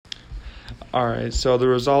All right, so the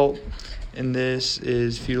result in this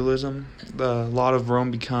is feudalism. A lot of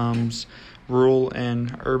Rome becomes rural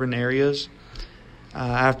and urban areas.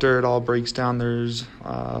 After it all breaks down, there's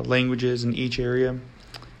languages in each area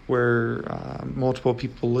where multiple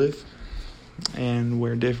people live and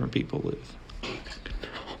where different people live.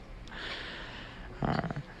 All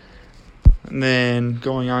right. And then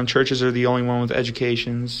going on, churches are the only one with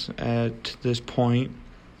educations at this point.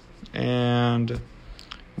 And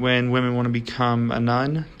when women want to become a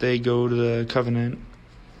nun, they go to the convent